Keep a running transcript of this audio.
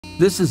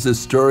This is a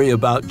story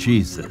about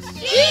Jesus.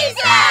 Jesus!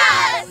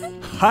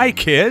 Hi,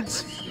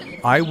 kids.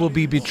 I will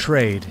be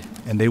betrayed,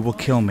 and they will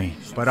kill me.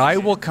 But I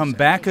will come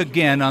back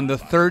again on the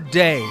third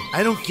day.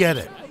 I don't get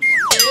it.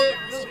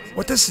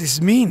 What does this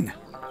mean?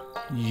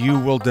 You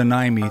will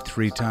deny me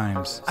 3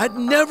 times. I'd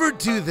never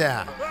do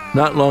that.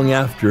 Not long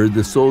after,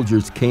 the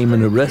soldiers came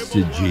and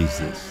arrested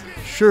Jesus.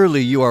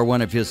 Surely you are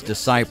one of his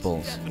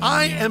disciples.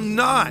 I am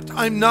not.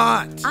 I'm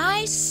not.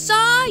 I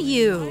saw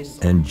you.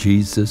 And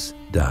Jesus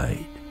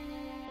died.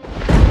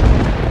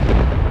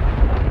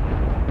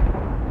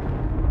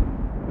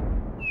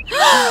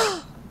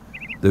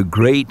 The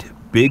great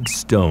big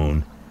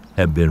stone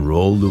had been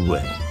rolled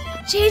away.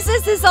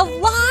 Jesus is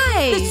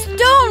alive. The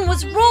stone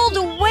was rolled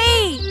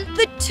away.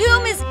 The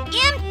tomb is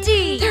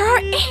empty. There are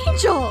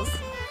angels.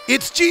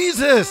 It's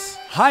Jesus.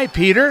 Hi,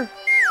 Peter.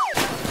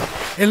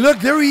 And look,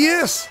 there he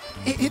is.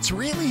 It's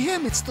really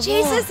him. It's the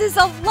Jesus Lord. is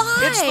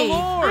alive. It's the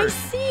Lord. I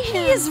see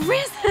him. He is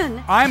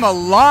risen. I'm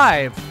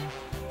alive.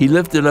 He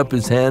lifted up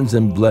his hands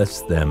and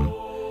blessed them.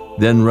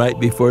 Then right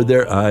before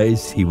their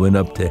eyes, he went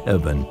up to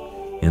heaven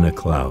in a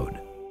cloud.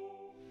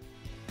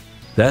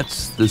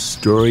 That's the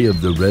story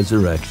of the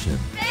resurrection.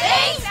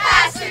 Thanks,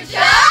 Pastor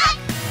Chuck.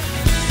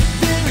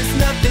 There is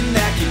nothing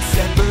that can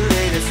separate